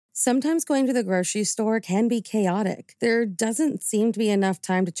Sometimes going to the grocery store can be chaotic. There doesn't seem to be enough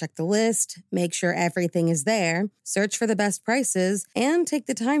time to check the list, make sure everything is there, search for the best prices, and take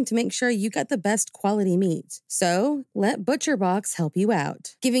the time to make sure you get the best quality meat. So, let ButcherBox help you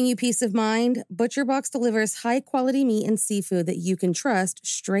out. Giving you peace of mind, ButcherBox delivers high-quality meat and seafood that you can trust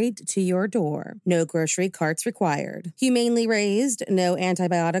straight to your door. No grocery carts required. Humanely raised, no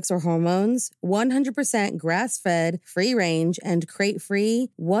antibiotics or hormones, 100% grass-fed, free-range, and crate-free.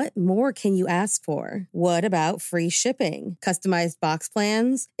 What more can you ask for? What about free shipping, customized box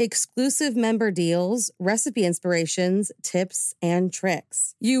plans, exclusive member deals, recipe inspirations, tips, and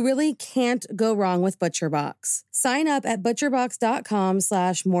tricks? You really can't go wrong with ButcherBox. Sign up at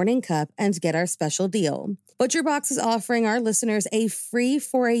butcherbox.com/morningcup and get our special deal. ButcherBox is offering our listeners a free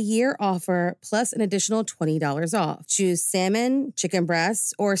for-a-year offer plus an additional $20 off. Choose salmon, chicken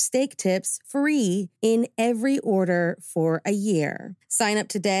breasts, or steak tips free in every order for a year. Sign up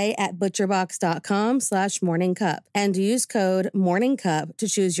today at butcherbox.com/morningcup and use code morningcup to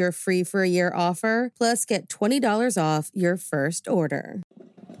choose your free for-a-year offer plus get $20 off your first order.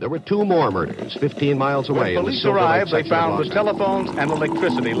 There were two more murders 15 miles away. When police arrived, they found the telephones and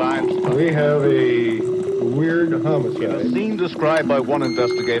electricity lines. We have a weird homicide. A scene described by one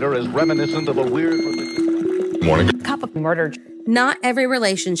investigator as reminiscent of a weird... Morning. Couple murdered. Not every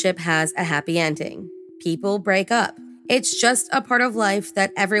relationship has a happy ending. People break up. It's just a part of life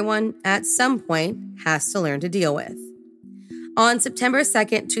that everyone, at some point, has to learn to deal with. On September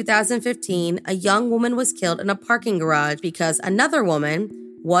 2nd, 2015, a young woman was killed in a parking garage because another woman,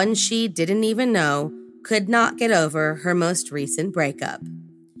 one she didn't even know, could not get over her most recent breakup.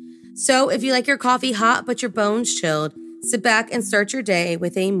 So if you like your coffee hot but your bones chilled, sit back and start your day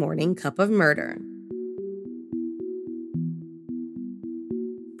with a morning cup of murder.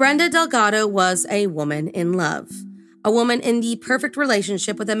 Brenda Delgado was a woman in love. A woman in the perfect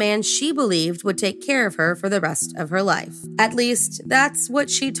relationship with a man she believed would take care of her for the rest of her life. At least, that's what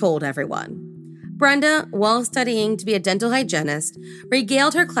she told everyone. Brenda, while studying to be a dental hygienist,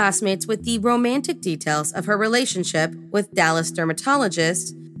 regaled her classmates with the romantic details of her relationship with Dallas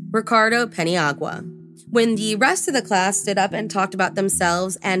dermatologist Ricardo Peniagua. When the rest of the class stood up and talked about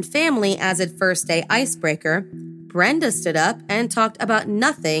themselves and family as a first-day icebreaker, Brenda stood up and talked about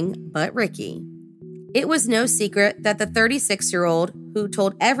nothing but Ricky. It was no secret that the 36-year-old, who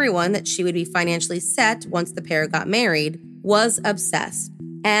told everyone that she would be financially set once the pair got married, was obsessed.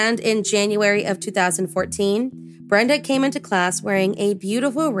 And in January of 2014, Brenda came into class wearing a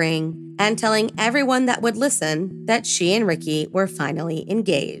beautiful ring and telling everyone that would listen that she and Ricky were finally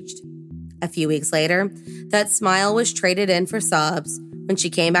engaged. A few weeks later, that smile was traded in for sobs when she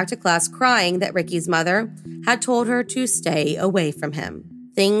came back to class crying that Ricky's mother had told her to stay away from him.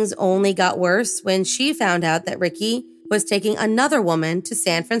 Things only got worse when she found out that Ricky was taking another woman to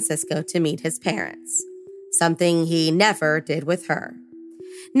San Francisco to meet his parents, something he never did with her.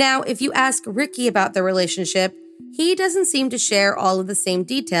 Now, if you ask Ricky about the relationship, he doesn't seem to share all of the same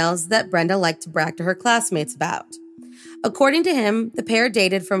details that Brenda liked to brag to her classmates about. According to him, the pair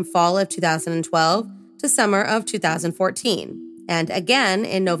dated from fall of 2012 to summer of 2014, and again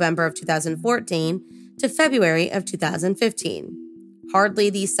in November of 2014 to February of 2015. Hardly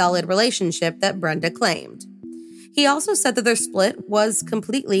the solid relationship that Brenda claimed. He also said that their split was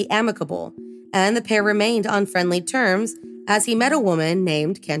completely amicable, and the pair remained on friendly terms as he met a woman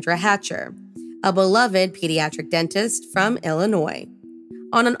named Kendra Hatcher, a beloved pediatric dentist from Illinois,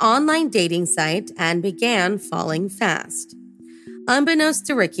 on an online dating site and began falling fast. Unbeknownst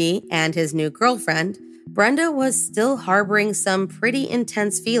to Ricky and his new girlfriend, Brenda was still harboring some pretty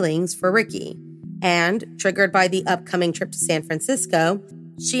intense feelings for Ricky, and, triggered by the upcoming trip to San Francisco,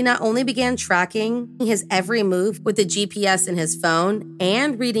 she not only began tracking his every move with the GPS in his phone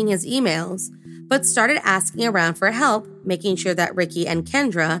and reading his emails, but started asking around for help, making sure that Ricky and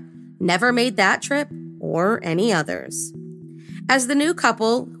Kendra never made that trip or any others. As the new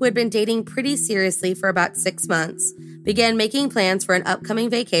couple, who had been dating pretty seriously for about 6 months, began making plans for an upcoming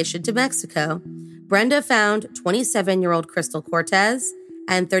vacation to Mexico, Brenda found 27-year-old Crystal Cortez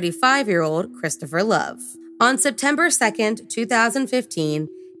and 35-year-old Christopher Love. On September 2nd, 2015,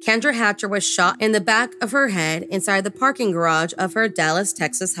 Kendra Hatcher was shot in the back of her head inside the parking garage of her Dallas,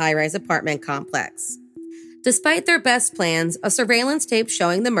 Texas high-rise apartment complex. Despite their best plans, a surveillance tape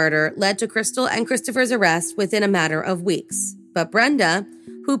showing the murder led to Crystal and Christopher's arrest within a matter of weeks. But Brenda,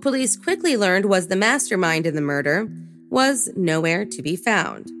 who police quickly learned was the mastermind in the murder, was nowhere to be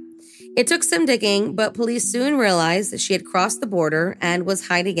found. It took some digging, but police soon realized that she had crossed the border and was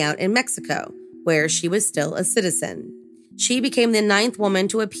hiding out in Mexico, where she was still a citizen. She became the 9th woman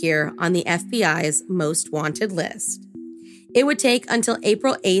to appear on the FBI's most wanted list. It would take until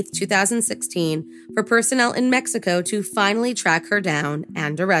April 8, 2016 for personnel in Mexico to finally track her down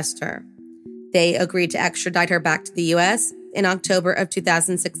and arrest her. They agreed to extradite her back to the U.S. in October of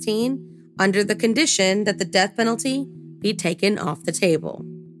 2016 under the condition that the death penalty be taken off the table.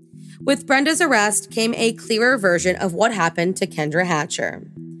 With Brenda's arrest came a clearer version of what happened to Kendra Hatcher.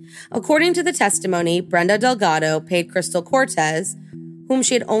 According to the testimony, Brenda Delgado paid Crystal Cortez, whom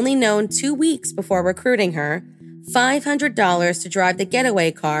she had only known 2 weeks before recruiting her, $500 to drive the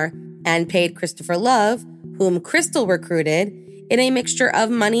getaway car and paid Christopher Love, whom Crystal recruited, in a mixture of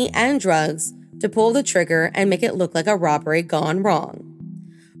money and drugs to pull the trigger and make it look like a robbery gone wrong.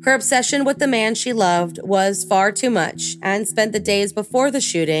 Her obsession with the man she loved was far too much and spent the days before the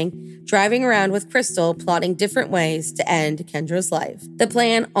shooting driving around with Crystal plotting different ways to end Kendra's life. The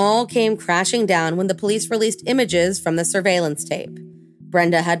plan all came crashing down when the police released images from the surveillance tape.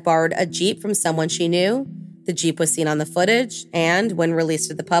 Brenda had borrowed a Jeep from someone she knew. The Jeep was seen on the footage, and when released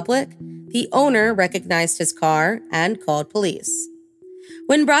to the public, the owner recognized his car and called police.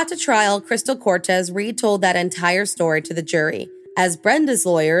 When brought to trial, Crystal Cortez retold that entire story to the jury, as Brenda's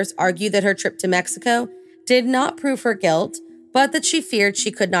lawyers argued that her trip to Mexico did not prove her guilt, but that she feared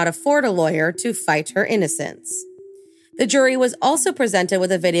she could not afford a lawyer to fight her innocence. The jury was also presented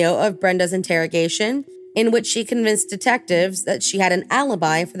with a video of Brenda's interrogation, in which she convinced detectives that she had an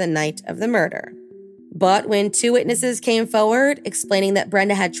alibi for the night of the murder. But when 2 witnesses came forward explaining that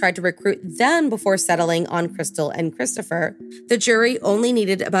Brenda had tried to recruit them before settling on Crystal and Christopher, the jury only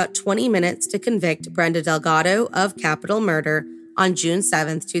needed about 20 minutes to convict Brenda Delgado of capital murder on June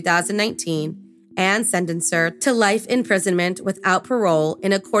 7, 2019, and sentence her to life imprisonment without parole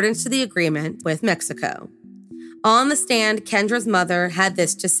in accordance to the agreement with Mexico. On the stand, Kendra's mother had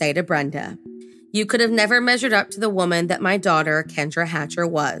this to say to Brenda: "You could have never measured up to the woman that my daughter, Kendra Hatcher,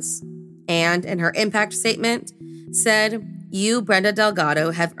 was." And in her impact statement, said, "You, Brenda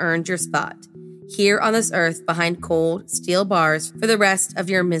Delgado, have earned your spot here on this earth behind cold steel bars for the rest of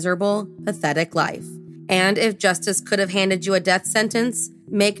your miserable, pathetic life. And if justice could have handed you a death sentence,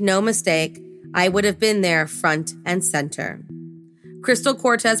 make no mistake, I would have been there front and center." Crystal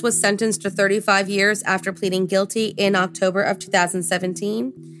Cortez was sentenced to 35 years after pleading guilty in October of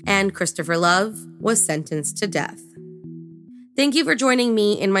 2017, and Christopher Love was sentenced to death. Thank you for joining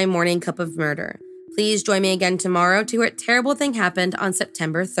me in my morning cup of murder. Please join me again tomorrow to hear what terrible thing happened on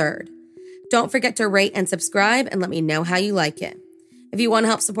September 3rd. Don't forget to rate and subscribe and let me know how you like it. If you want to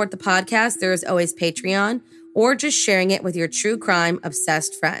help support the podcast, there is always Patreon or just sharing it with your true crime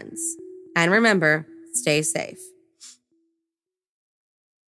obsessed friends. And remember, stay safe.